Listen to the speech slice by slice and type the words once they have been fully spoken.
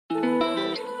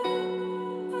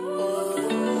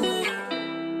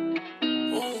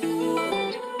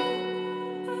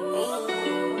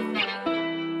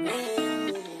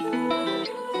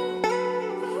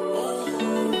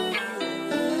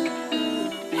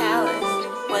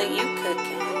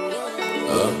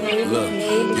Look,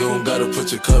 you don't gotta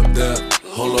put your cup down.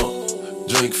 Hold on,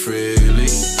 drink freely.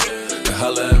 And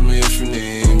holla at me if you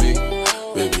need me.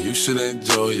 Baby, you should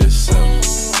enjoy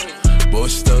yourself. Boy,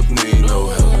 stuff need no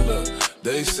help.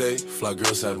 They say fly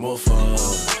girls have more fun.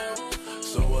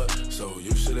 So what? So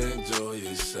you should enjoy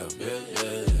yourself. Yeah,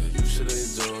 you should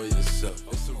enjoy yourself.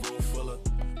 It's a room full of...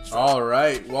 All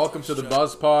right, welcome to the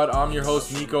Buzz Pod. I'm your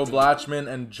host, Nico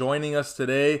Blatchman, and joining us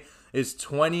today is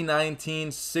 2019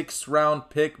 6th round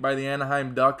pick by the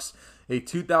Anaheim Ducks, a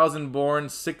 2000-born,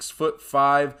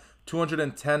 6'5",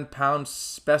 210-pound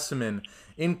specimen,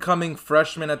 incoming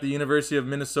freshman at the University of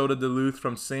Minnesota Duluth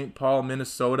from St. Paul,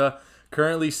 Minnesota,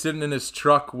 currently sitting in his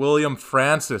truck, William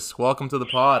Francis. Welcome to the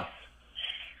pod.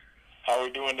 How are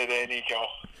we doing today, Nico?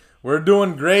 We're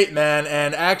doing great, man,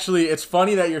 and actually, it's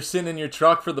funny that you're sitting in your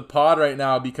truck for the pod right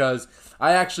now because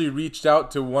I actually reached out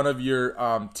to one of your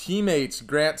teammates,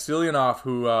 Grant Silionoff,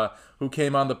 who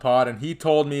came on the pod, and he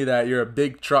told me that you're a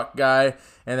big truck guy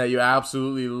and that you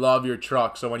absolutely love your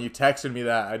truck. So when you texted me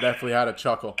that, I definitely had a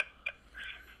chuckle.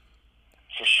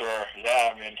 For sure,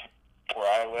 yeah. I mean,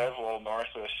 where I live, a little north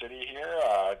of the city here,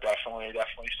 definitely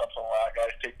something a lot of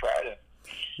guys take pride in.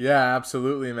 Yeah,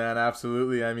 absolutely, man,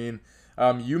 absolutely. I mean,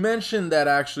 you mentioned that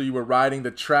actually you were riding the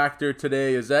tractor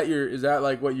today. Is that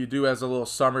like what you do as a little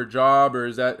summer job,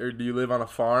 or do you live on a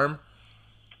farm?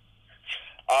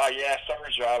 Yeah, summer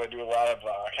job. I do a lot of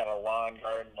kind of lawn,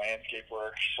 garden, landscape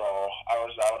work. So I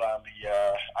was out on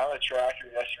the tractor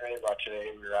yesterday. About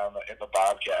today, we were in the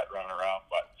Bobcat running around,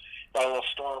 but got a little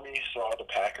stormy, so I had to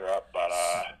pack her up. But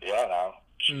yeah, now.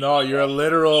 No, you're a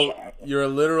literal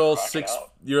 6'5",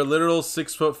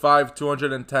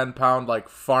 210-pound like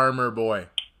farmer boy.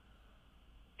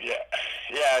 Yeah,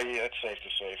 it's safe to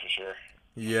say for sure.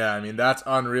 Yeah, I mean that's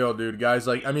unreal, dude. Guys,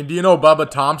 like, I mean, do you know Bubba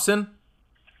Thompson?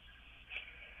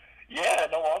 Yeah,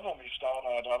 no, of him. He's down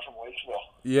from Lakeville.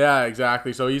 Yeah,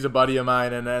 exactly. So he's a buddy of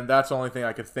mine, and that's the only thing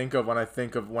I could think of when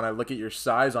I look at your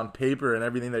size on paper and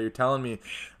everything that you're telling me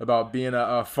about being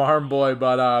a farm boy.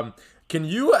 But can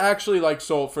you actually, like,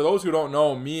 so for those who don't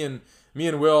know, me and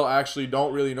Will actually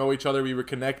don't really know each other. We were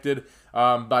connected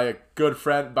by a good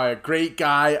friend, by a great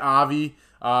guy, Avi.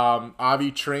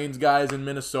 Avi trains guys in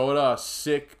Minnesota, a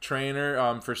sick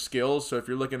trainer for skills. So if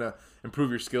you're looking to improve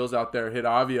your skills out there, hit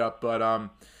Avi up. But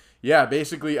yeah,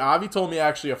 basically, Avi told me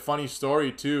actually a funny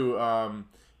story too.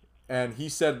 And he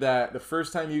said that the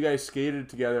first time you guys skated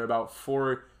together about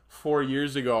four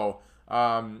years ago,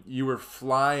 you were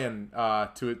flying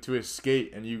to his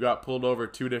skate, and you got pulled over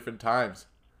 2 different times.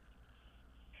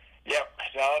 Yep,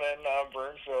 down in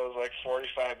Burnsville, it was like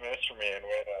 45 minutes from me, and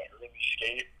we had an early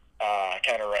skate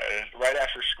kind of right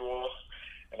after school,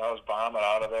 and I was bombing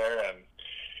out of there, and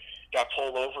got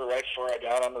pulled over right before I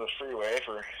got onto the freeway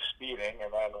for speeding,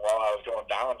 and then while I was going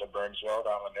down to Burnsville,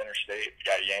 down the interstate,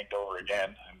 got yanked over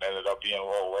again, and ended up being a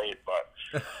little late, but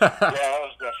yeah, that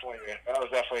was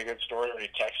definitely a good story when he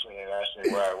texted me and asked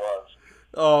me where I was.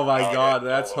 Oh my God,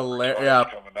 that's hilarious! Yeah,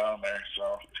 coming down there,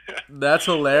 so that's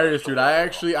hilarious, dude. I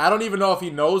don't even know if he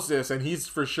knows this, and he's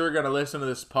for sure gonna listen to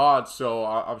this pod. So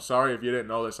I'm sorry if you didn't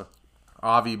know this,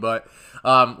 Avi. But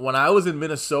when I was in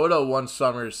Minnesota one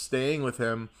summer, staying with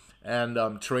him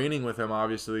and training with him,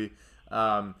 obviously,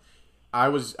 I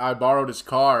borrowed his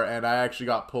car, and I actually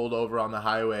got pulled over on the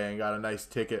highway and got a nice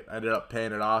ticket. I ended up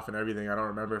paying it off and everything. I don't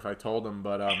remember if I told him,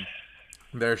 but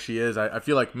there she is. I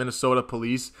feel like Minnesota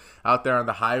police out there on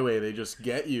the highway, they just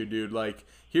get you, dude. Like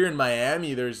here in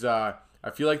Miami, there's I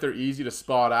feel like they're easy to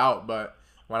spot out, but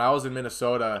when I was in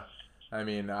Minnesota, I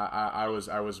mean, I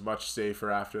was much safer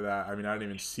after that. I mean, I didn't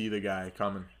even see the guy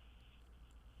coming.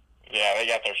 Yeah, they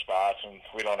got their spots, and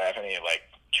we don't have any like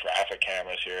traffic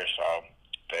cameras here, so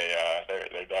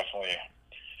they're definitely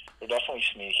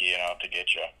sneaky enough to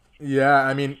get you. Yeah,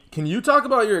 I mean, can you talk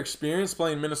about your experience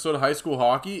playing Minnesota high school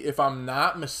hockey? If I'm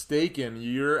not mistaken,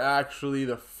 you're actually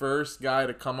the first guy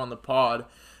to come on the pod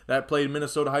that played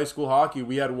Minnesota high school hockey.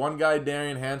 We had one guy,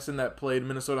 Darian Hansen, that played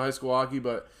Minnesota high school hockey,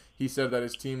 but he said that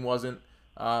his team wasn't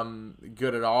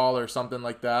good at all or something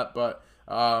like that. But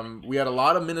we had a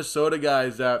lot of Minnesota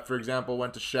guys that, for example,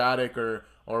 went to Shattuck or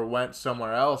went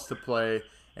somewhere else to play.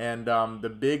 And the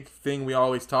big thing we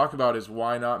always talk about is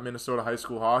why not Minnesota high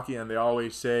school hockey? And they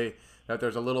always say that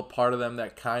there's a little part of them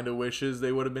that kind of wishes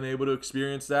they would have been able to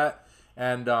experience that.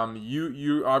 And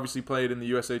you obviously played in the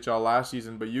USHL last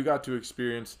season, but you got to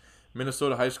experience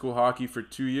Minnesota high school hockey for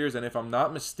 2 years. And if I'm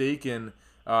not mistaken,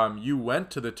 you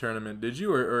went to the tournament, did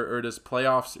you? Or does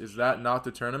playoffs, is that not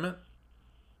the tournament?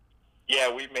 Yeah,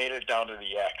 we made it down to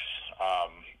the X.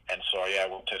 And so, yeah, I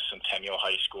went to Centennial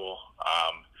High School.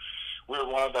 we were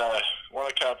one of the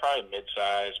kind of probably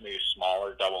mid-sized, maybe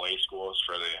smaller AA schools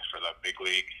for the big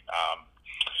league.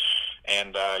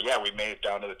 Yeah, we made it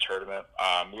down to the tournament.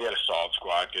 We had a solid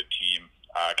squad, good team,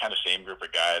 kind of same group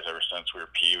of guys ever since we were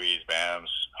Pee-wees, BAMs,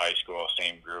 high school,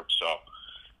 same group. So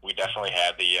we definitely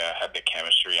had the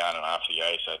chemistry on and off the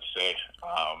ice, I'd say.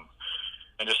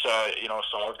 And just a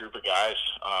solid group of guys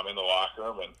in the locker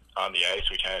room and on the ice.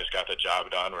 We kind of just got the job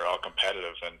done. We're all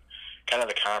competitive, and kind of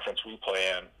the conference we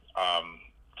play in,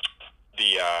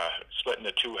 split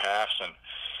into two halves, and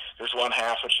there's one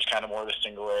half which is kind of more the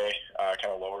single A,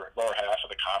 kind of lower half of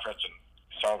the conference, and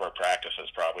some of our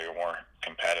practices probably are more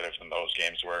competitive than those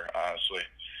games were, honestly.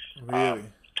 Really?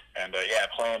 Yeah,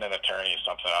 playing an attorney is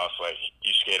something else. Like,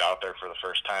 you skate out there for the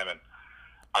first time, and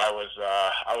I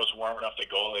was warming up the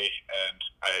goalie, and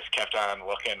I just kept on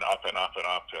looking up and up and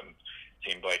up, and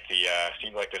seemed like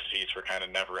the seats were kind of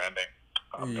never ending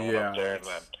going up there. And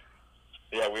then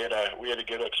we had a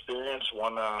good experience.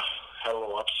 Had a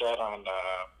little upset on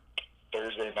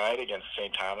Thursday night against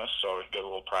St. Thomas, so we did a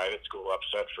little private school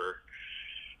upset for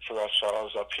us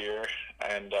fellows up here.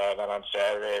 And then on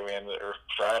Friday we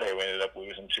ended up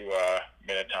losing to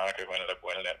Minnetonka, who ended up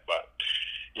winning it. But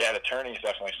yeah, the tourney is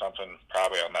definitely something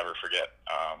probably I'll never forget.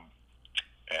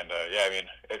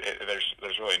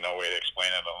 There's really no way to explain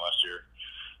it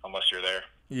unless you're there.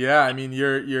 Yeah, I mean,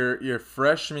 your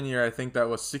freshman year, I think that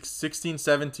was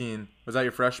 16-17. Was that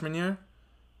your freshman year?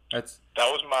 That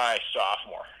was my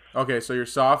sophomore. Okay, so your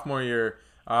sophomore year,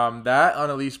 that on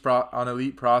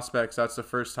Elite Prospects, that's the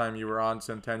first time you were on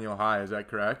Centennial High. Is that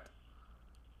correct?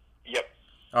 Yep.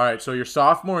 All right, so your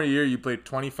sophomore year, you played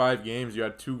 25 games. You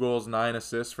had 2 goals, 9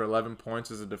 assists for 11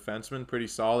 points as a defenseman. Pretty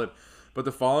solid. But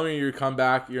the following year, you come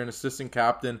back, you're an assistant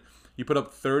captain. You put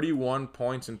up 31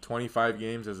 points in 25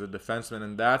 games as a defenseman,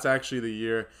 and that's actually the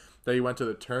year that you went to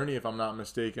the tourney, if I'm not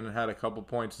mistaken, and had a couple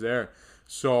points there.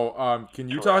 So can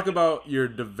you talk about your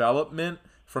development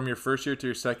from your first year to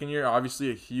your second year? Obviously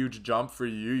a huge jump for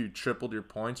you. You tripled your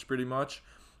points pretty much.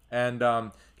 And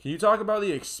can you talk about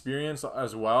the experience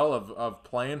as well of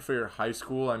playing for your high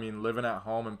school? I mean, living at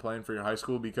home and playing for your high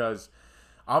school, because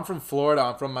I'm from Florida.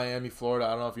 I'm from Miami, Florida.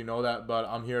 I don't know if you know that, but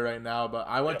I'm here right now. But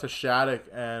I went to Shattuck,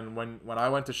 and when I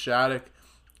went to Shattuck,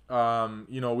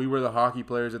 we were the hockey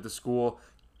players at the school.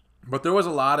 But there was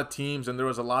a lot of teams, and there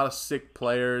was a lot of sick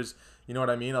players. You know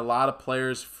what I mean? A lot of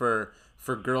players for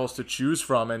girls to choose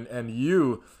from. And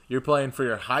you're playing for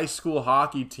your high school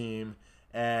hockey team,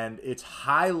 and it's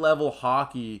high-level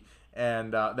hockey.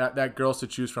 And that girls to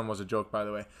choose from was a joke, by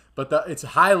the way. But it's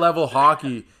high-level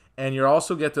hockey. And you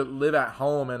also get to live at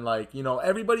home, and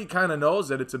everybody kind of knows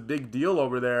that it's a big deal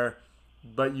over there,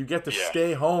 but you get to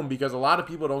stay home because a lot of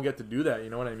people don't get to do that. You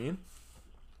know what I mean?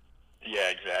 Yeah,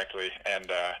 exactly.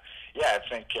 And I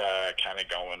think kind of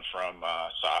going from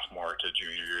sophomore to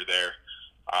junior year there,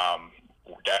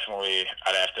 definitely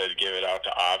I'd have to give it out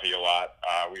to Avi a lot.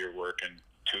 We were working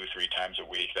 2-3 times a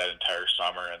week that entire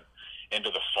summer, and into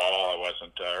the fall, I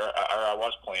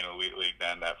was playing Elite League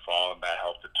then that fall, and that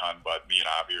helped a ton. But me and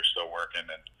Avi are still working,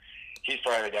 and he's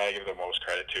probably the guy I give the most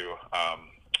credit to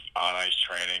on ice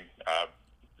training.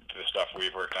 The stuff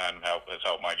we've worked on has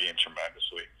helped my game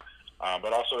tremendously.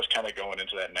 But also, just kind of going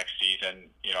into that next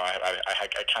season, I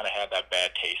kind of had that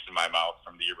bad taste in my mouth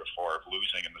from the year before of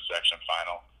losing in the section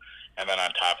final, and then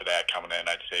on top of that, coming in,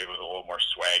 I'd say it was a little more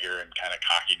swagger and kind of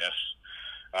cockiness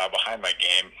behind my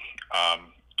game.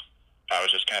 I was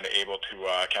just kind of able to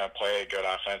kind of play a good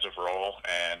offensive role,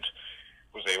 and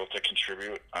was able to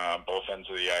contribute both ends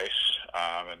of the ice,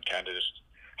 and kind of just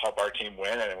help our team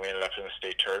win, and we ended up in the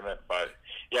state tournament. But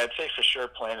yeah, I'd say for sure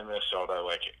playing in Minnesota,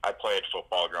 like, I played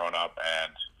football growing up,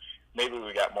 and maybe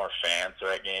we got more fans to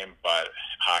that game, but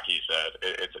hockey's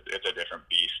it's a different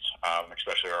beast,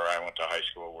 especially where I went to high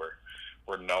school.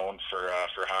 We're known for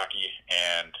hockey,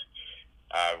 and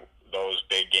those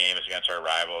big games against our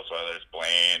rivals, whether it's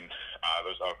Blaine,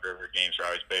 those Elk River games are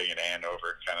always big, and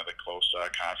Andover, kind of the close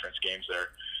conference games there.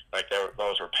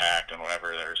 Those were packed, and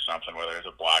whenever there's something, whether it's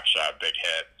a block shot, big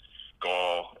hit,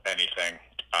 goal, anything,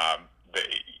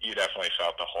 you definitely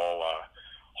felt the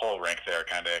whole rink there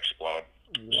kind of explode.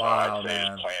 Wow, so I'd say man.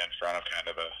 just playing in front of kind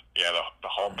of the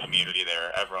home community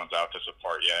there. Everyone's out to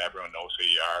support you. Everyone knows who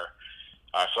you are.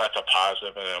 So that's a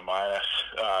positive and a minus,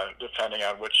 depending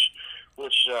on which way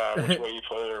you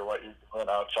put it or what you're doing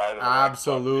outside of the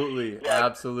Absolutely, rink. But,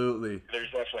 absolutely.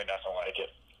 There's definitely nothing like it.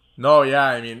 No, yeah,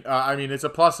 I mean, it's a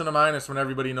plus and a minus when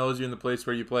everybody knows you in the place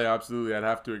where you play. Absolutely, I'd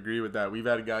have to agree with that. We've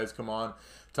had guys come on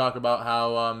talk about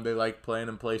how they like playing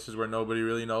in places where nobody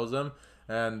really knows them,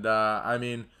 and I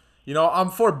mean, You know, I'm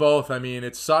for both. I mean,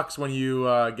 it sucks when you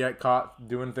get caught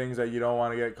doing things that you don't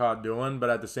want to get caught doing, but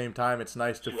at the same time, it's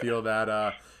nice to feel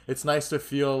that. It's nice to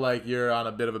feel like you're on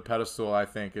a bit of a pedestal. I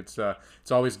think it's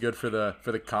always good for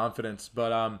the confidence.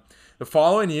 But the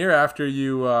following year, after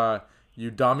you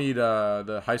dummied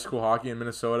the high school hockey in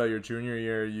Minnesota, your junior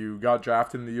year, you got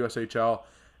drafted in the USHL,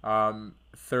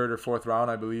 third or fourth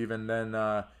round, I believe, and then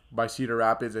by Cedar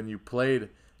Rapids, and you played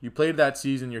that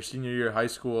season, your senior year of high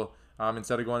school.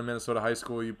 Instead of going to Minnesota high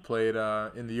school, you played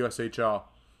in the USHL.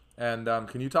 And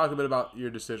can you talk a bit about your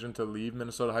decision to leave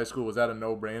Minnesota high school? Was that a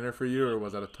no-brainer for you, or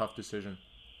was that a tough decision?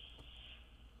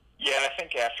 Yeah, I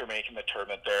think after making the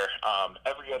tournament there,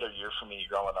 every other year for me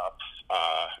growing up,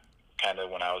 kind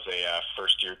of when I was a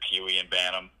first-year Pee Wee in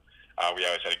Bantam, we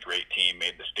always had a great team,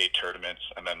 made the state tournaments,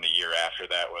 and then the year after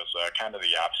that was kind of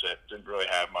the opposite. Didn't really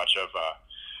have much of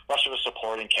a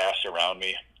supporting cast around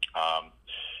me.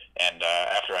 And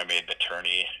after I made the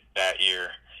tourney that year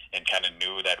and kind of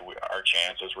knew that our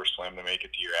chances were slim to make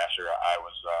it the year after,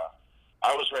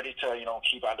 I was ready to,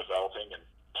 keep on developing and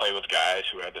play with guys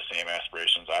who had the same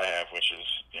aspirations I have, which is,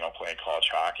 playing college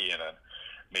hockey and then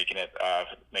making it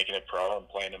pro and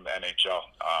playing in the NHL.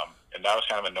 And that was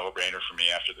kind of a no-brainer for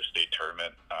me after the state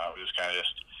tournament. It was kind of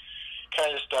just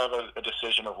a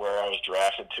decision of where I was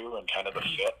drafted to and kind of the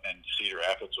fit, and Cedar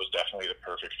Rapids was definitely the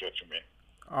perfect fit for me.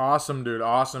 Awesome, dude.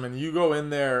 Awesome. And you go in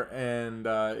there and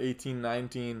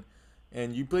 18-19,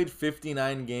 and you played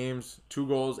 59 games, 2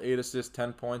 goals, 8 assists,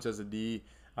 10 points as a D.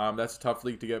 That's a tough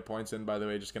league to get points in, by the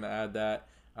way. Just going to add that.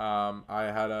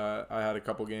 I had a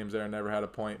couple games there and never had a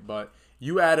point. But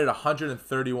you added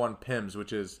 131 PIMs,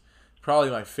 which is probably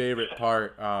my favorite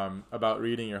part about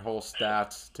reading your whole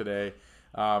stats today,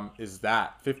 is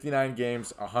that 59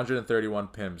 games, 131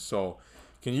 PIMs. So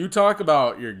can you talk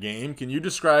about your game? Can you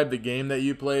describe the game that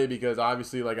you play? Because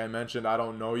obviously, like I mentioned, I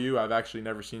don't know you. I've actually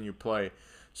never seen you play.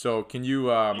 So can you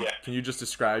just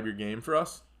describe your game for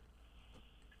us?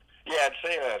 Yeah, I'd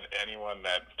say that anyone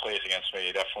that plays against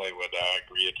me definitely would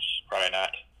agree it's probably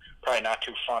not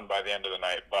too fun by the end of the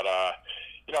night. But I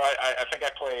think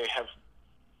I have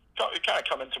kind of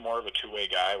come into more of a two-way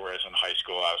guy, whereas in high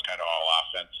school I was kind of all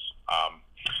offense.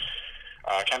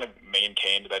 Kind of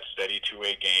maintained that steady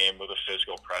two-way game with a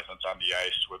physical presence on the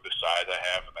ice with the size I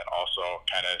have, and then also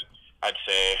kind of, I'd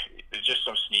say, it's just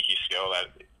some sneaky skill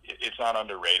that it's not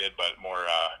underrated, but more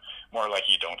like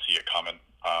you don't see it coming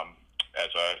as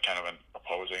a kind of an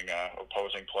opposing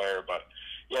player. But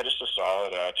yeah, just a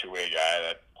solid two-way guy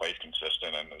that plays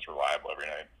consistent and is reliable every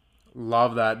night.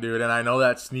 Love that, dude. And I know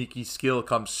that sneaky skill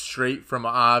comes straight from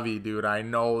Avi, dude. I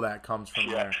know that comes from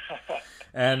there.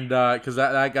 And because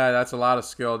that guy, that's a lot of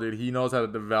skill, dude. He knows how to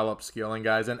develop skill. And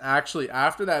guys, and actually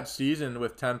after that season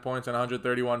with 10 points and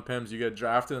 131 PIMs, you get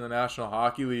drafted in the National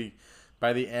Hockey League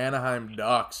by the Anaheim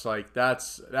Ducks. Like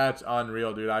that's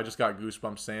unreal, dude. I just got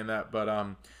goosebumps saying that.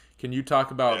 But can you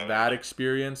talk about that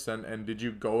experience? And did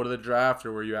you go to the draft,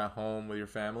 or were you at home with your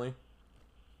family?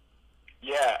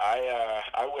 Yeah, I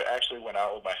actually went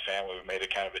out with my family. We made a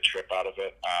kind of a trip out of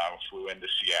it. Flew into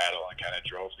Seattle and kind of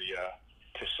drove the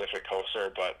Pacific Coast there.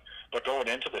 But going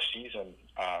into the season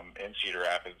in Cedar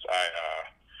Rapids,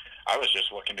 I was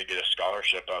just looking to get a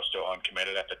scholarship. I was still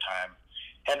uncommitted at the time.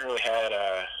 I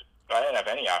didn't have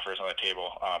any offers on the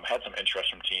table. Had some interest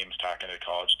from teams, talking to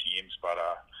college teams, but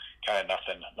kind of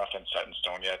nothing set in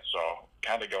stone yet. So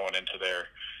kind of going into there,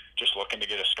 just looking to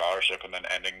get a scholarship, and then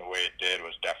ending the way it did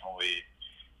was definitely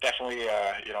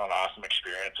an awesome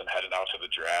experience. And heading out to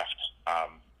the draft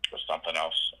was something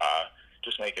else.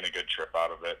 Just making a good trip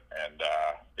out of it, and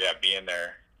being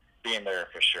there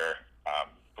for sure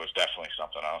was definitely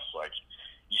something else. Like,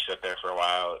 you sit there for a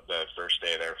while the first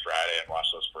day there Friday and watch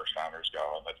those first rounders go,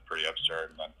 and that's pretty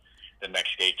absurd. And then the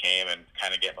next day came, and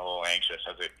kind of getting a little anxious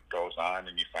as it goes on,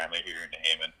 and you finally hear your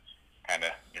name, and kind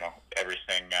of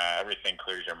everything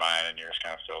clears your mind, and you're just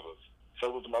kind of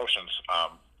filled with emotions.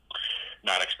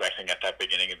 Not expecting at that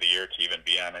beginning of the year to even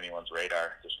be on anyone's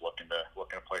radar, just looking to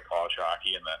play college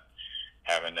hockey, and then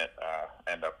having it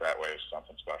end up that way is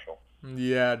something special.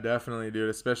 Yeah, definitely, dude.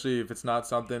 Especially if it's not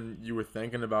something you were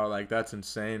thinking about. Like, that's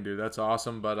insane, dude. That's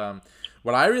awesome. But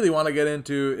what I really want to get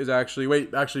into is actually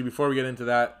before we get into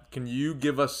that, can you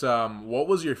give us what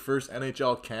was your first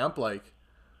NHL camp like?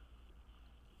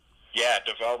 Yeah,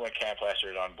 development camp last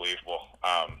year is unbelievable.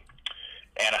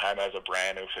 Anaheim has a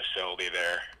brand new facility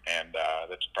there, and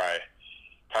that's probably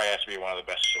has to be one of the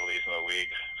best facilities in the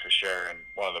league for sure, and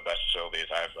one of the best facilities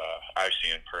I've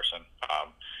seen in person.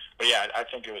 But yeah, I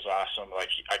think it was awesome. Like,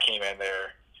 I came in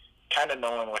there kind of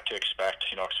knowing what to expect,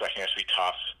 expecting us to be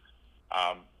tough.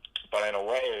 But in a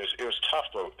way, it was tough,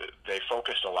 but they focused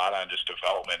focused a lot on just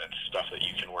development and stuff that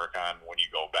you can work on when you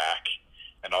go back,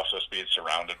 and also being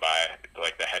surrounded by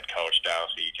like the head coach,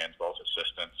 Dallas Eakins, both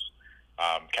assistants,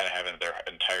 kind of having their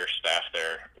entire staff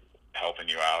there helping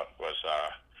you out was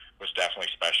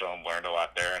definitely special, and learned a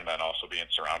lot there. And then also being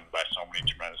surrounded by so many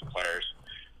tremendous players,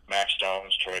 Max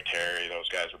Jones, Troy Terry, those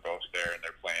guys were both there, and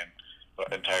they're playing the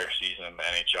entire season in the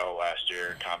NHL last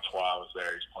year. Comtois was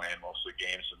there; he's playing most of the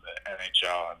games in the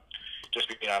NHL, and just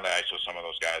being on the ice with some of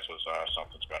those guys was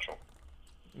something special.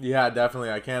 Yeah,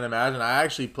 definitely. I can't imagine. I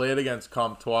actually played against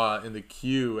Comtois in the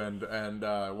Q, and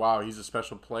wow, he's a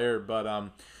special player. But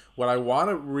what I want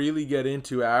to really get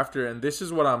into after, and this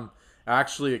is what I'm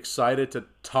actually excited to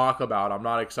talk about. I'm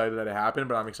not excited that it happened,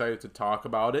 but I'm excited to talk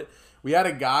about it. We had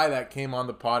a guy that came on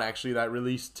the pod actually that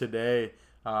released today.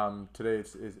 Today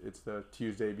it's the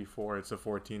Tuesday before, it's the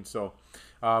 14th. So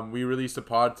we released a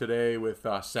pod today with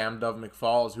Sam Dove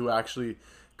McFalls, who actually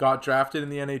got drafted in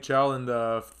the NHL in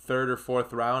the 3rd or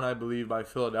 4th round, I believe, by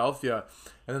Philadelphia.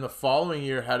 And then the following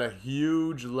year had a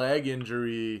huge leg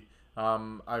injury.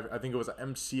 I think it was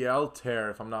an MCL tear,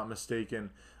 if I'm not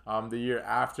mistaken, the year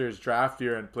after his draft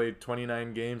year, and played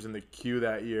 29 games in the Q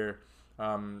that year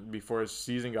before his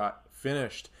season got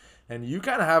finished. And you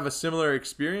kind of have a similar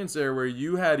experience there, where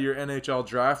you had your NHL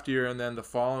draft year, and then the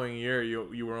following year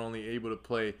you were only able to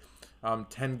play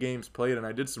 10 games played. And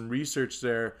I did some research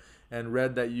there and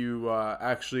read that you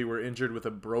actually were injured with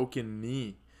a broken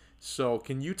knee. So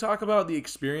can you talk about the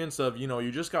experience of,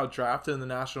 you just got drafted in the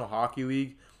National Hockey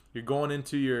League. You're going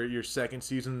into your second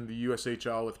season in the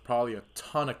USHL with probably a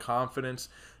ton of confidence.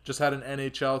 Just had an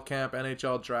NHL camp,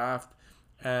 NHL draft,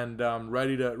 and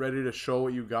ready to show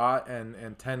what you got.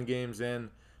 And 10 games in,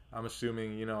 I'm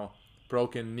assuming,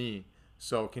 broken knee.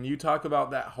 So can you talk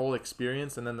about that whole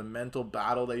experience and then the mental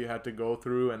battle that you had to go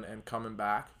through and coming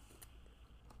back?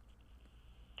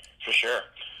 For sure.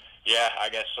 Yeah, I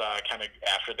guess kind of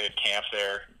after the camp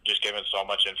there, just given so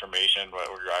much information, but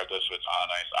regardless if it's on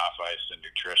ice, off ice, and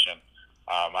nutrition,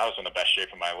 I was in the best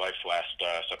shape of my life last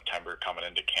September coming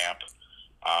into camp.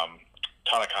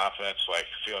 Ton of confidence, like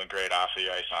feeling great off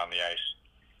the ice, on the ice.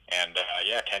 And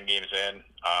 10 games in,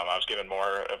 I was given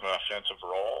more of an offensive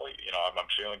role. I'm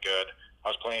feeling good. I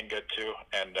was playing good too,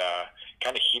 and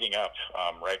kind of heating up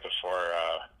right before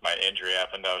my injury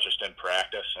happened. I was just in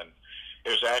practice, and it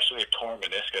was actually a torn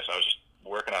meniscus. I was just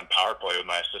working on power play with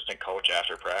my assistant coach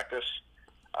after practice.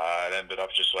 It ended up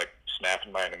just like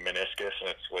snapping my meniscus, and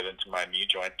it slid into my knee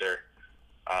joint there.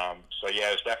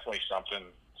 It was definitely something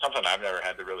I've never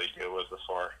had to really deal with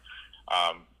before.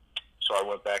 So I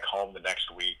went back home the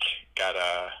next week,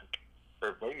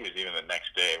 or maybe it was even the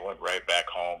next day, went right back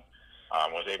home,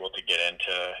 was able to get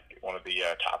into one of the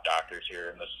top doctors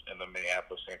here in the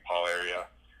Minneapolis-St. Paul area,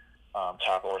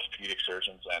 top orthopedic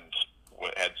surgeons, and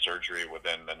had surgery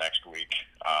within the next week.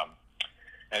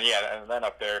 And then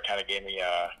up there kind of gave me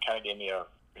a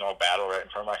battle right in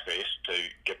front of my face to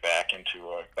get back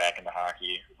into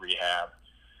hockey rehab,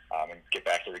 and get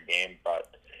back to the game.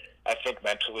 But I think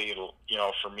mentally,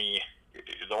 for me,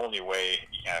 the only way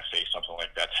you kind of face something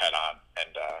like that's head on.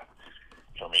 And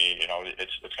for me,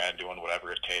 it's kind of doing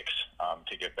whatever it takes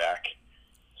to get back.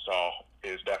 So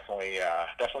it was definitely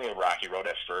a rocky road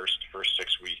at first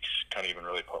 6 weeks. Couldn't even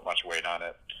really put much weight on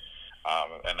it.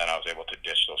 And then I was able to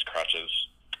ditch those crutches,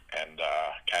 and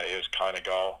it was kind of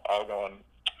going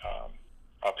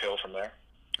uphill from there.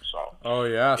 So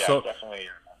so definitely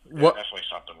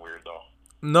something weird though.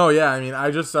 No, yeah, I mean,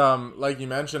 I just like you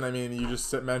mentioned, you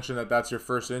just mentioned that that's your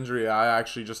first injury. I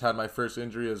actually just had my first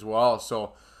injury as well.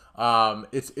 So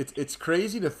it's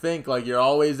crazy to think like you're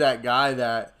always that guy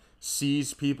that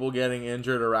sees people getting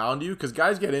injured around you, because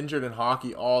guys get injured in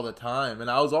hockey all the time, and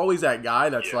I was always that guy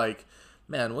that's like,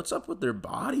 man, what's up with their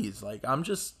bodies? Like, I'm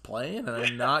just playing and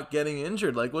I'm not getting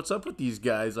injured. Like, what's up with these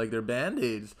guys? Like, they're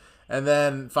Band-Aids. And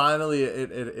then finally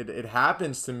it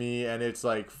happens to me, and it's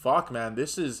like, fuck, man,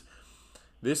 this is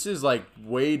like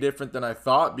way different than I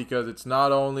thought, because it's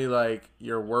not only like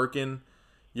you're working,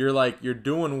 you're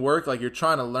doing work, like you're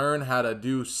trying to learn how to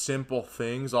do simple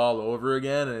things all over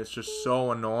again, and it's just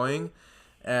so annoying.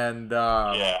 And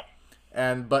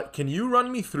but can you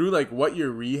run me through like what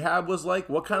your rehab was like?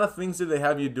 What kind of things did they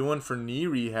have you doing for knee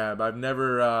rehab? I've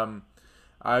never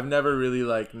really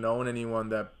like known anyone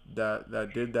that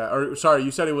did that. Or sorry,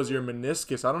 you said it was your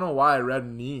meniscus. I don't know why I read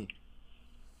knee.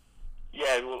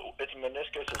 Yeah, well, it's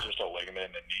meniscus is just a ligament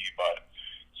in the knee, but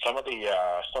some of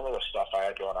the stuff I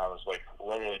had going on was like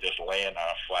literally just laying on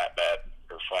a flat bed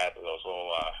or those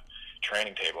little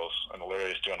training tables, and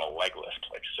literally just doing a leg lift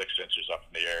like 6 inches up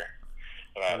in the air.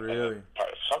 Really?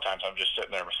 Sometimes I'm just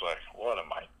sitting there and just like, what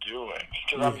am I doing?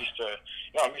 Because I'm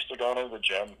used to going into the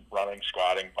gym, running,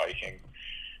 squatting, biking,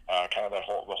 kind of the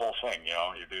whole thing. You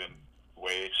know, you're doing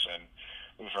weights and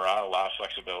moving around, a lot of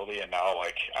flexibility, and now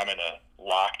like I'm in a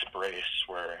locked brace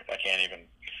where I can't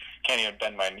even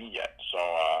bend my knee yet. So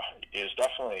it's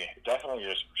definitely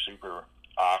just super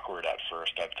awkward at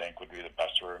first. I think would be the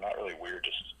best word. Not really weird,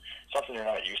 just something you're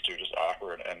not used to, just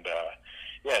awkward. And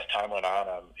yeah, as time went on,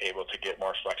 I'm able to get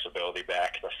more flexibility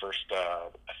back. The first, I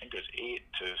think it was 8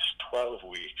 to 12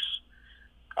 weeks,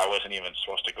 I wasn't even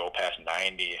supposed to go past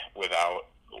 90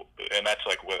 without, and that's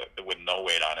like with no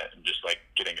weight on it, and just like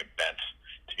getting it bent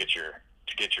to get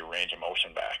your range of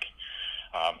motion back.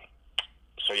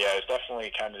 So yeah, it's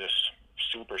definitely kind of just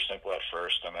super simple at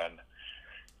first, and then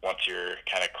once you're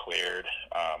kind of cleared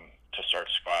to start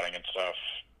squatting and stuff,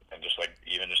 and just like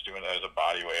even just doing it as a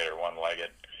body weight or one-legged,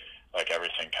 like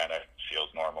everything kind of feels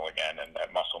normal again, and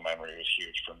that muscle memory was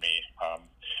huge for me.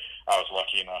 I was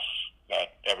lucky enough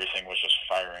that everything was just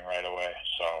firing right away,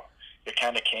 so it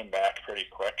kind of came back pretty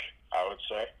quick, I would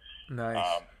say.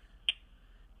 Nice.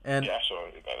 And yeah, so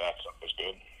that stuff was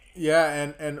good.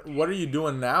 Yeah, and what are you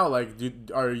doing now? Like,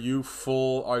 are you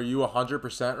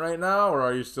 100% right now, or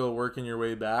are you still working your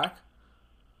way back?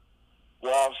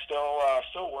 Well, I'm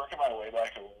still working my way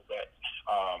back a little bit,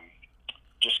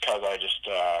 just because I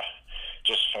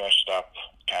just finished up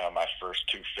kind of my first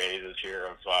 2 phases here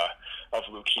of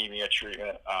leukemia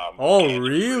treatment. Oh,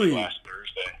 really? Last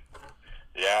Thursday.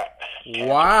 Yeah.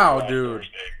 Wow, dude.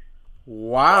 Thursday.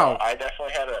 Wow. So I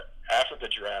definitely had after the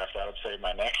draft, I would say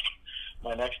my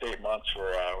next 8 months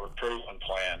were pretty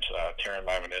unplanned, tearing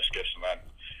my meniscus, and then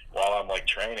while I'm like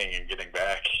training and getting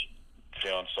back,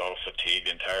 feeling so fatigued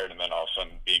and tired, and then all of a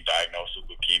sudden being diagnosed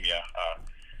with leukemia.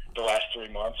 The last 3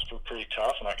 months were pretty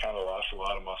tough, and I kind of lost a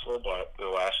lot of muscle, but the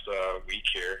last week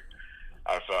here,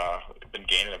 I've been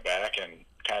gaining it back, and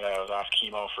kind of was off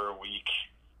chemo for a week,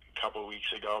 a couple of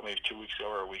weeks ago, maybe 2 weeks ago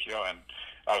or a week ago, and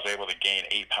I was able to gain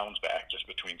 8 pounds back just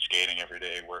between skating every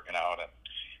day, working out, and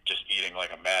just eating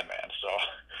like a madman. So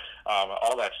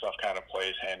all that stuff kind of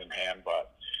plays hand in hand,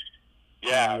 but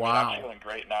yeah, wow. I mean, I'm feeling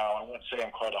great now. I wouldn't say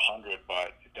I'm quite 100,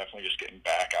 but definitely just getting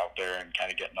back out there and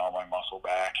kind of getting all my muscle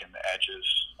back and the edges.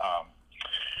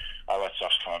 All that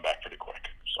stuff's coming back pretty quick.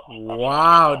 So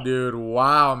wow, dude.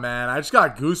 Wow, man. I just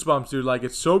got goosebumps, dude. Like,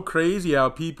 it's so crazy how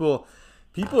people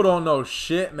don't know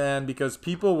shit, man, because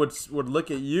people would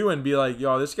look at you and be like,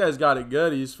 yo, this guy's got it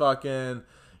good. He's fucking,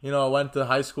 went to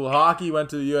high school hockey, went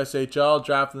to the USHL,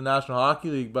 drafted the National Hockey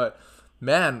League, but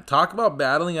man, talk about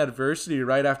battling adversity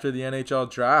right after the NHL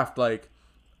draft, like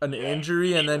an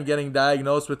injury and then getting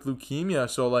diagnosed with leukemia.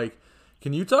 So, like,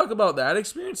 can you talk about that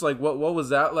experience? Like, what was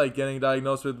that like, getting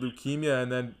diagnosed with leukemia,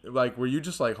 and then, like, were you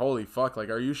just like, holy fuck, like,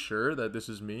 are you sure that this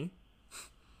is me?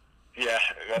 Yeah,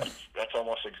 that's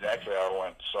almost exactly how it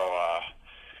went. So,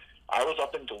 I was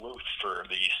up in Duluth for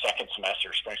the second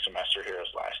semester, spring semester here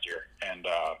last year, and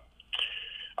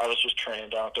I was just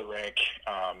training down at the rink,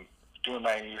 doing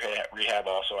my rehab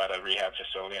also at a rehab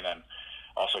facility, and then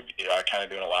also kind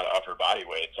of doing a lot of upper body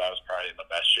weights. I was probably in the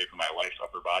best shape of my life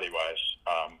upper body wise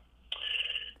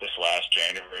this last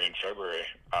January and February.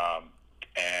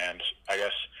 And I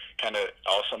guess kind of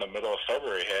also in the middle of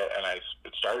February hit, and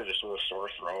it started just with a sore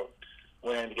throat.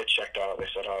 Went in to get checked out. They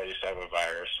said, oh, you just have a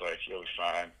virus, like, you'll be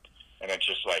fine. And it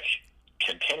just like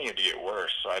continued to get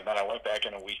worse. So then I went back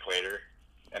in a week later,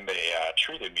 and they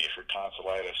treated me for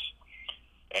tonsillitis.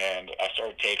 And I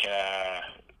started taking I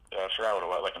forgot what it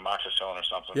was, like amoxicillin or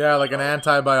something. Yeah, like an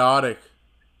antibiotic.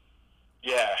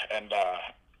 Yeah, and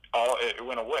it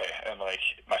went away, and like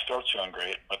my throat's feeling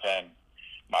great, but then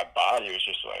my body was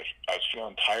just like, I was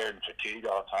feeling tired and fatigued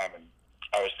all the time, and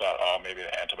I always thought, oh, maybe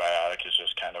the antibiotic is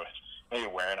just kind of maybe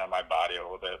wearing on my body a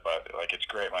little bit, but like it's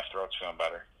great, my throat's feeling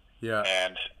better. Yeah.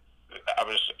 And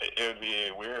it would be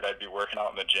weird. I'd be working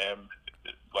out in the gym,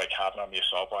 like hopping on the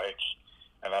assault bike,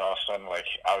 and then all of a sudden, like,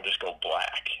 I would just go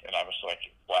black, and I was like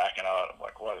blacking out. I'm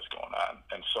like, what is going on?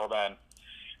 And so then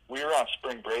we were on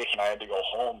spring break, and I had to go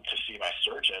home to see my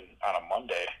surgeon on a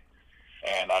Monday.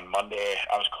 And on Monday,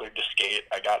 I was cleared to skate.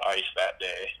 I got ice that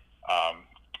day,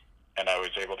 and I was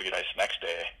able to get ice next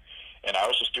day. And I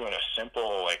was just doing a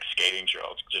simple, like, skating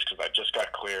drill just because I just got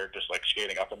cleared, just, like,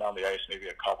 skating up and down the ice, maybe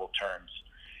a couple turns.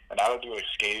 And I would do a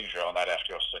skating drill, and I'd have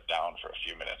to go sit down for a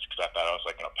few minutes because I thought I was,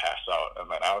 like, going to pass out. And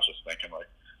then I was just thinking, like,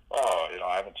 oh,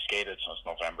 I haven't skated since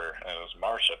November, and it was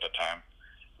March at the time.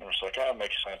 And I was like, oh, it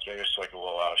makes sense. Maybe it's, like, a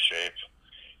little out of shape.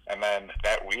 And then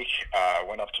that week, I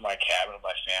went up to my cabin with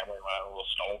my family and went on a little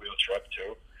snowmobile trip,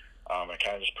 too. It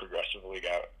kind of just progressively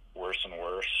got worse and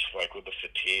worse, like with the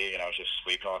fatigue, and I was just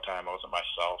sleeping all the time. I wasn't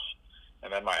myself. And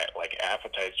then my, like,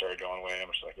 appetite started going away. I'm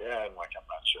just like, yeah, I'm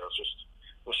not sure.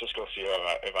 Let's just go see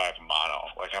if I have mono.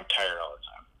 Like, I'm tired all the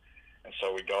time. And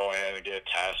so we go in and get a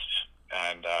test,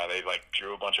 and they, like,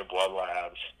 drew a bunch of blood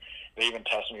labs. They even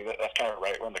tested me. That's kind of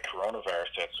right when the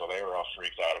coronavirus hit, so they were all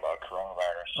freaked out about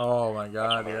coronavirus. Oh, my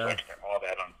God, There's, yeah. like, all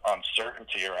that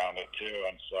uncertainty around it, too.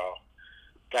 And so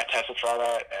got tested for all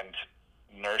that, and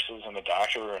nurses and the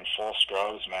doctor were in full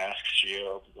scrubs, masks,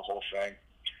 shields, the whole thing.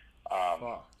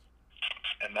 Wow.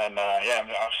 And then, I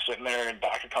was sitting there, and the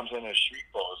doctor comes in his street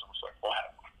clothes. I was like,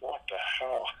 what the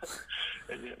hell?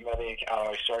 And then he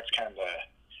starts kind of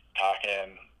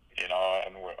talking, you know,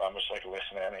 and I'm just, like,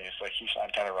 listening, and he's, like, he's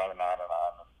kind of running on and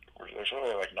on. There's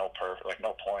really, like, no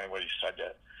point in what he said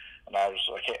yet. And I was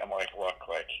like, hey, I'm like, look,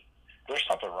 like, there's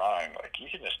something wrong. Like, you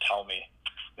can just tell me.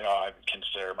 You know, I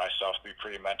consider myself to be a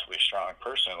pretty mentally strong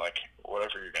person. Like,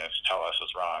 whatever you're going to tell us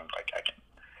is wrong. Like,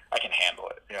 I can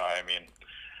handle it. You know what I mean?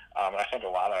 And I think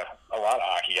a lot of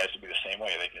hockey guys would be the same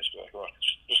way. They can just be like, "Well,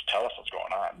 just tell us what's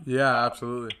going on." Yeah,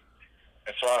 absolutely.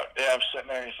 And so, I'm sitting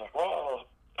there. And he's like, "Well,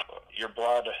 your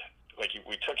blood, like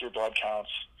we took your blood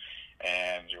counts,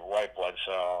 and your white blood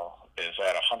cell is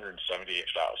at 178,000."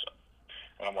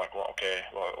 And I'm like, "Well, okay.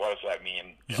 Well, what does that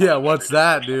mean?" Yeah, what's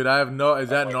that, dude? I have no. Is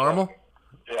that like, normal?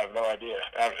 Yeah, I have no idea.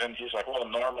 And he's like, "Well,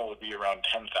 normal would be around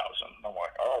 10,000." And I'm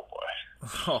like, "Oh boy."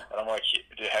 Oh. And I'm like,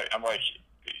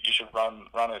 "You should run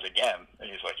it again." And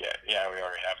he's like, "Yeah, we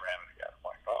already have ran it again." I'm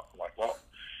like, "Oh," I'm like, "Well,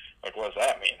 like, what does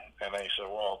that mean?" And then he said,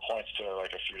 "Well, it points to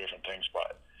like a few different things,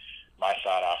 but my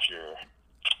thought off your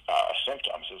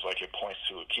symptoms is like it points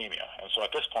to leukemia." And so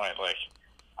at this point, like,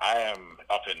 I am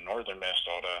up in northern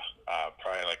Minnesota,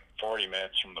 probably like 40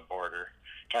 minutes from the border,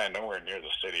 kind of nowhere near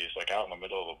the cities, like out in the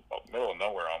middle of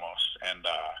nowhere almost. And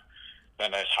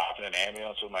then I just hop in an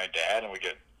ambulance with my dad, and we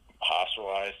get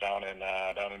hospitalized down in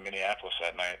Minneapolis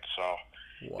that night. So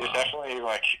Wow. It's definitely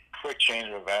like quick change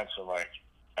of events, and like,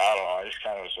 I don't know, I just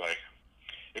kind of was like,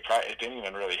 it didn't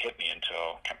even really hit me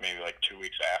until maybe like 2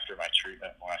 weeks after my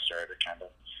treatment, when I started to kind of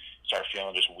start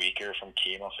feeling just weaker from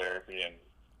chemotherapy, and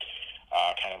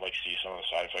kind of like see some of the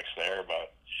side effects there.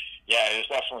 But yeah, it's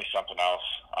definitely something else.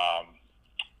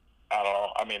 I don't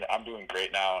know. I mean, I'm doing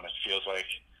great now, and it feels like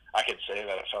I could say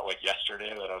that it felt like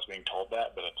yesterday that I was being told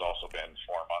that, but it's also been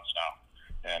 4 months now,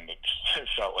 and it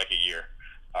felt like a year.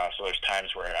 So there's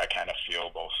times where I kind of feel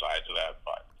both sides of that.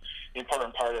 But the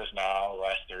important part is now,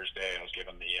 last Thursday, I was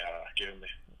given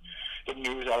the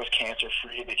news I was cancer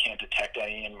free. They can't detect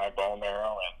any in my bone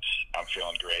marrow, and I'm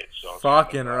feeling great. So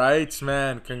fucking rights,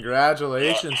 man!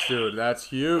 Congratulations, dude. That's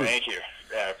huge. Thank you.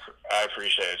 Yeah, I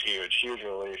appreciate it. It's huge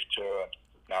relief too. And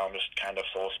now I'm just kind of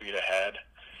full speed ahead,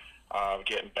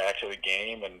 getting back to the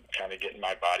game and kind of getting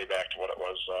my body back to what it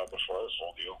was before this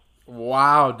whole deal.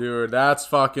 Wow, dude, that's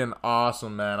fucking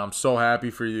awesome, man. I'm so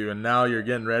happy for you. And now you're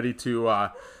getting ready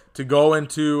to go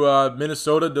into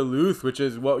Minnesota Duluth, which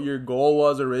is what your goal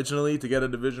was originally, to get a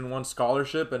Division I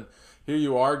scholarship. And here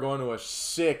you are going to a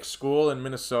sick school in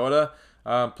Minnesota,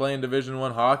 playing Division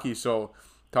I hockey. So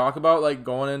talk about like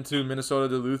going into Minnesota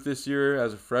Duluth this year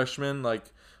as a freshman, like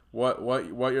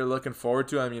what you're looking forward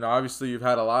to. I mean, obviously you've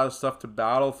had a lot of stuff to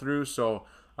battle through, so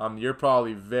you're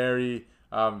probably very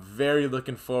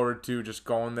looking forward to just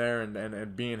going there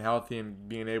and being healthy and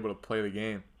being able to play the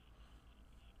game.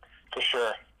 For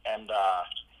sure. And,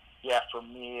 for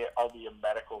me, I'll be a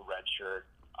medical redshirt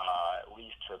at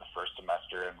least for the first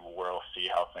semester, and we'll see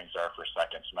how things are for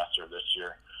second semester this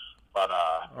year. But,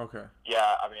 okay.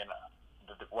 Yeah, I mean,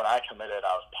 when I committed,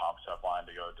 I was pumped up wanting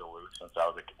to go to Duluth since I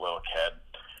was a little kid.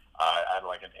 I had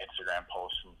like an Instagram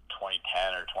post from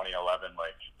 2010 or 2011,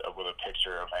 like with a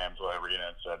picture of Amsoil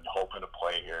Arena and said, "Hoping to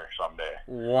play here someday."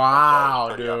 Wow,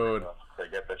 so dude! To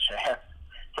get the chance,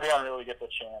 pretty unreal to get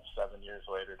the chance 7 years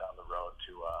later down the road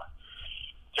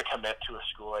to commit to a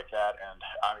school like that. And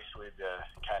obviously, the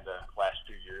kind of last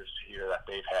few years here that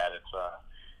they've had, it's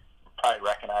probably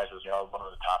recognized as one of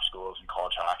the top schools in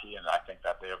college hockey, and I think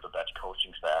that they have the best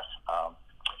coaching staff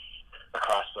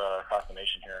across the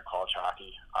nation here in college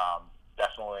hockey.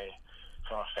 Definitely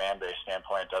from a fan base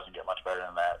standpoint, it doesn't get much better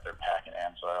than that. They're packing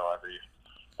Amsoil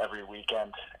every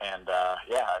weekend, and I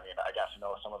mean, I got to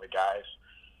know some of the guys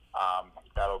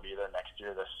that'll be there next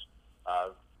year. This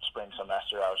spring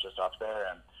semester, I was just up there,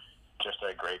 and just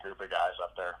a great group of guys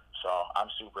up there. So I'm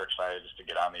super excited just to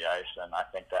get on the ice, and I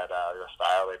think that the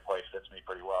style they play fits me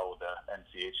pretty well with the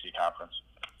NCHC conference.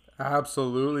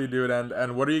 Absolutely, dude.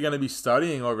 And what are you going to be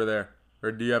studying over there?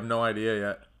 Or do you have no idea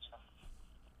yet?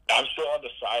 I'm still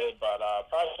undecided, but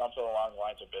probably something along the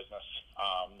lines of business.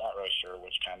 Not really sure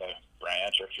which kind of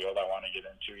branch or field I want to get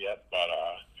into yet, but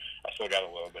I still got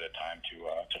a little bit of time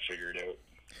to figure it out.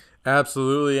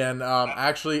 Absolutely, and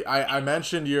actually, I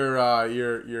mentioned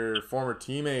your former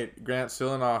teammate Grant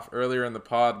Silinoff earlier in the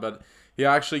pod, but he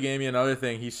actually gave me another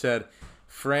thing. He said,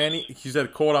 "Franny," he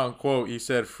said, quote unquote, he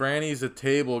said, "Franny's a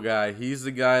table guy. He's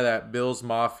the guy that bills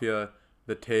Mafia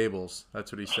the tables."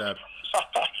 That's what he said.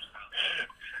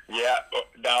 Yeah,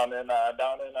 down in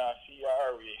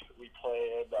CR, we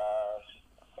played. I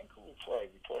think who we played.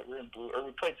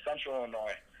 We played Central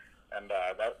Illinois. And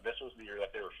this was the year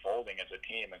that they were folding as a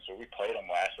team, and so we played them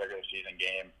last regular season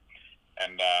game.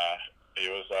 And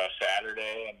it was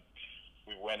Saturday, and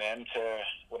we went into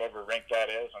whatever rink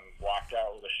that is and walked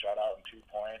out with a shutout and 2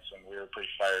 points. And we were pretty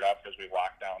fired up because we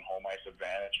locked down home ice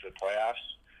advantage for the playoffs.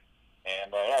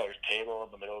 And there's a table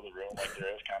in the middle of the room like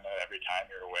there is kind of every time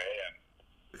you're away. And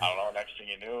I don't know, next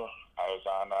thing you knew, I was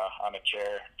on a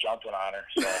chair jumping on her.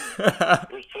 So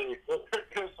it was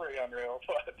pretty unreal.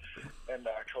 But and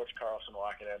Coach Carlson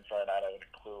walking in, probably not having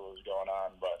a clue what was going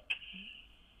on. But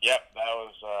yep, that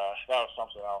was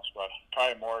something else. But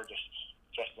probably more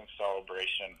just in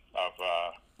celebration of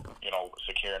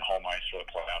securing home ice for the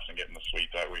playoffs and getting the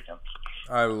sweep that weekend.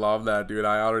 I love that, dude.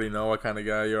 I already know what kind of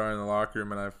guy you are in the locker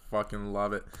room, and I fucking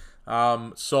love it.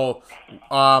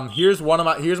 Here's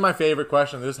my favorite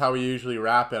question. This is how we usually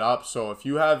wrap it up. So if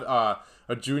you have a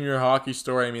junior hockey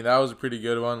story, I mean that was a pretty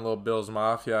good one, little Bills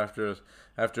Mafia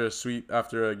after a sweep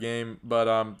after a game. But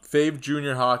fave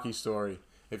junior hockey story,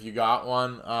 if you got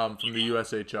one from the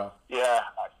USHL. Yeah,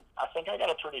 I think I got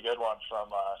a pretty good one from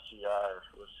CR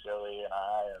with Silly and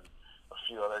I and a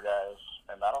few other guys.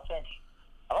 And I don't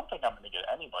think I'm going to get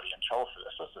anybody in trouble for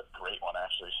this. This is a great one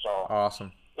actually. So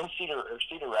awesome. In Cedar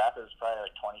Rapids, probably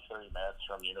like 20-30 minutes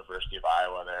from University of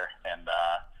Iowa there, and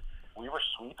we were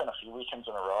sweeping a few weekends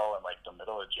in a row in like the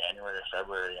middle of January or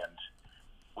February, and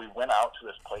we went out to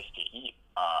this place to eat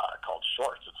called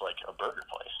Shorts. It's like a burger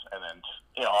place, and then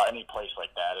any place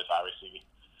like that is obviously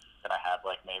going to have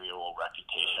like maybe a little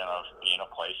reputation of being a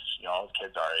place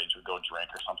kids our age would go drink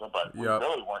or something, but we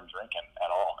really weren't drinking at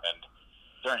all. And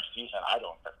during season, I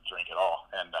don't drink at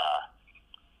all, and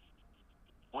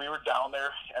we were down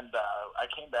there, and I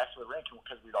came back to the rink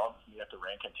because we'd all meet at the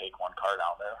rink and take one car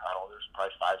down there. I don't know, there's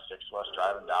probably 5-6 of us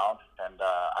driving down, and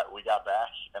we got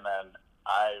back, and then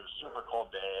it was a super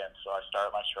cold day, and so I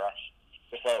started my truck.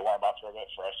 Just let it warm up for a bit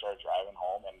before I started driving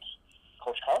home, and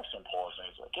Coach Carlson pulls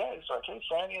in. He's like, "Yeah," he's like, "Hey,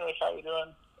 Sandy, like, how you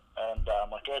doing?" And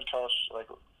I'm like, "Good, Coach.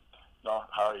 Like, no,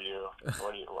 how are you?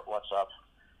 What's up?"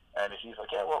 And he's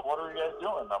like, "Yeah, what are you guys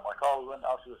doing?" And I'm like, "Oh, we went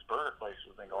out to this burger place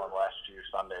we've been going the last few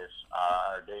Sundays on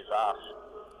our days off,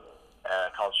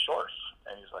 called Shorts."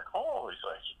 And he's like, "Oh," he's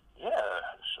like, "Yeah,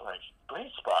 it's like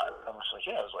great spot." I'm just like,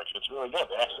 "Yeah," it's like it's really good.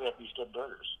 They actually have these good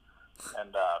burgers."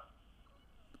 And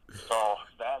so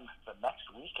then the next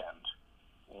weekend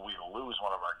we lose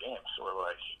one of our games, so we're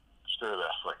like, "Screw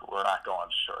this! Like we're not going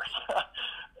to Shorts."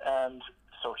 And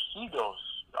so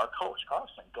our coach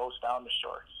Carlson goes down to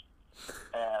Shorts.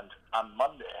 And on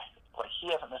Monday, like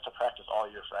he hasn't missed a practice all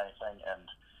year for anything, and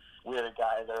we had a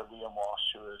guy there, Liam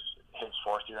Walsh, who was his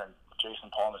 4th year, and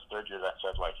Jason Paul in his 3rd year, that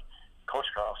said like, Coach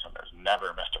Carlson has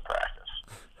never missed a practice,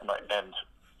 and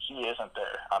he isn't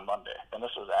there on Monday. And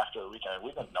this was after the weekend.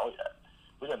 We didn't know yet.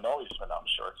 We didn't know he's been on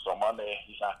the Shorts. So Monday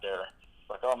he's not there.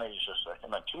 Like, oh, maybe he's just sick.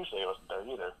 And then Tuesday he wasn't there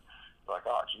either. We're like,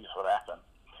 oh, geez, what happened?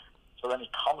 So then he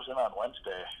comes in on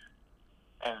Wednesday.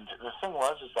 And the thing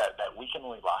was is that weekend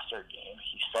when we lost our game,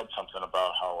 he said something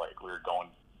about how like we were going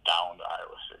down to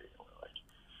Iowa City.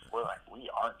 We're like we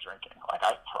aren't drinking. Like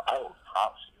I will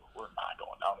promise you, we're not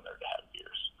going down there to have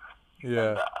beers.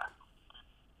 Yeah. And,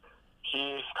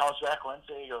 he comes back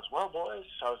Wednesday. He goes, "Well, boys,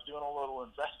 I was doing a little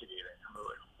investigating." And we're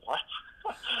like, "What?"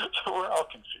 So we're all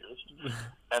confused.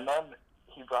 And then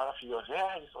he brought up. He goes,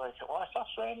 "Yeah." He's like, "Well, I saw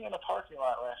Franny in the parking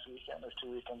lot last weekend or 2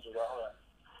 weekends ago." And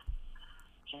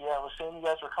he was saying you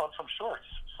guys were coming from Shorts.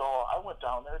 So I went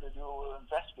down there to do a little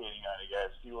investigating on you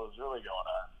guys, see what was really going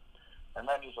on. And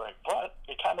then he's like, but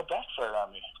it kind of backfired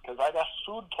on me because I got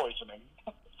food poisoning.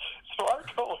 So our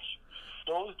coach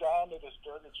goes down to this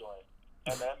burger joint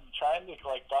and then trying to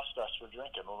like bust us for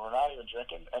drinking when we're not even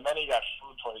drinking. And then he got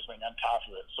food poisoning on top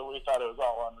of it. So we thought it was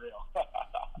all unreal.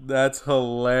 That's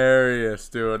hilarious,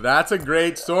 dude. That's a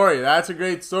great story.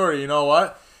 You know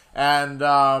what? And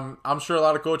I'm sure a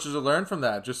lot of coaches will learn from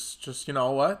that. Just you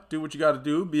know what? Do what you got to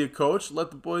do. Be a coach.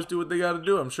 Let the boys do what they got to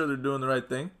do. I'm sure they're doing the right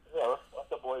thing. Yeah, let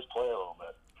the boys play a little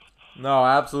bit. No,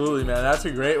 absolutely, man. That's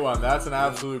a great one. That's an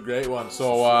absolute great one.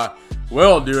 So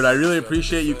Well, dude, I really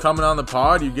appreciate you coming on the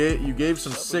pod. You gave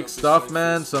some sick stuff,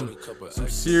 man. Some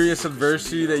serious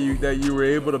adversity that you were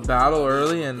able to battle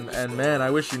early, and man, I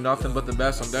wish you nothing but the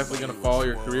best. I'm definitely gonna follow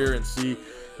your career and see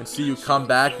you come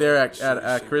back there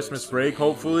at Christmas break,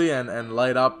 hopefully, and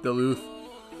light up Duluth.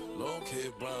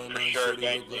 For sure,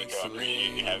 thank you. I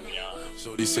appreciate you having me on.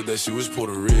 So they said that she was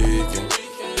Puerto Rican,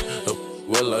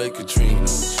 well like Katrina.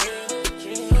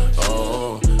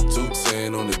 Oh,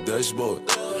 210 on the dashboard.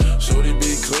 Shorty,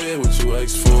 be clear what you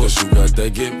asked for. Cause you got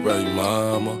that get right,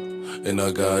 mama, and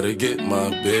I gotta get my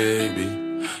baby.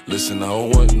 Listen, I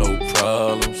don't want no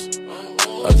problems,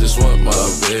 I just want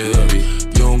my baby.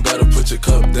 You don't gotta put your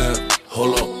cup down,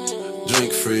 hold on,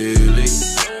 drink freely,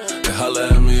 and holla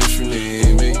at me if you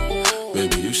need me.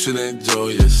 Baby, you should enjoy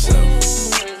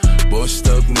yourself. Boy,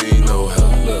 stuff need no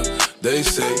help. Look, they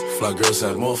say fly girls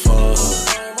have more fun.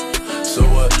 So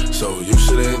what? So you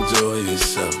should enjoy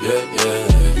yourself. Yeah,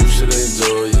 yeah, you should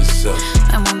enjoy yourself.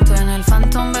 Me monto en el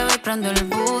Phantom, bebé, prendo el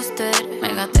booster.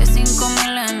 Me gasté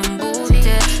 5,000 en un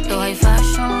booster. Todo high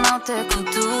fashion, haute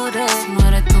couture. Si no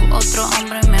eres tú, otro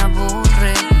hombre me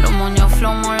aburre. Los moños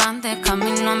flow molantes,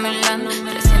 camino a Milán.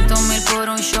 300,000 por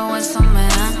un show, eso me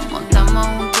dan. Montamos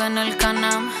juntos en el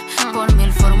Canam. Por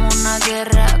 1000 formo una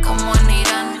guerra como en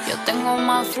Irán. Yo tengo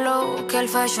más flow que el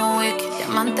Fashion Week.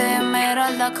 Diamante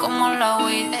esmeralda como la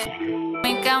weed.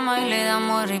 Mi cama y le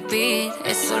damos repeat.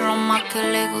 Eso es lo más que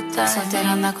le gusta.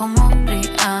 Soltera anda como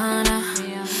Rihanna,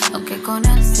 aunque con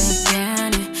él se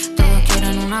viene. Todos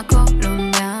quieren una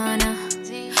colombiana,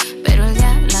 pero él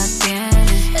ya la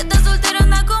tiene. Esta soltera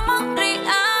anda como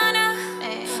Rihanna,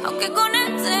 aunque con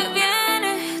él se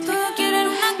viene. Todos quieren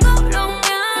una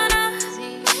colombiana,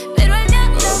 pero él ya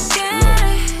la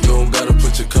tiene. You don't gotta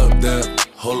put your cup down,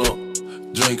 hold on,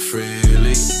 drink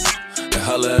freely, and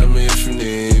holla at me if you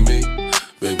need me.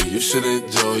 Baby, you should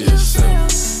enjoy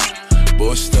yourself.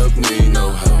 Boy, stuff need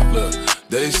no help. Look,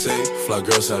 they say fly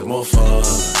girls have more fun.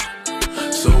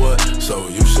 So what? So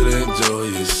you should enjoy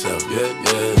yourself. Yeah,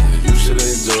 yeah, you should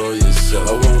enjoy yourself.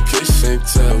 I won't kiss and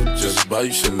tell, just buy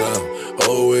you Chanel.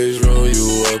 Always roll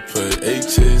you up, put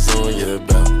H's on your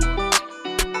belt.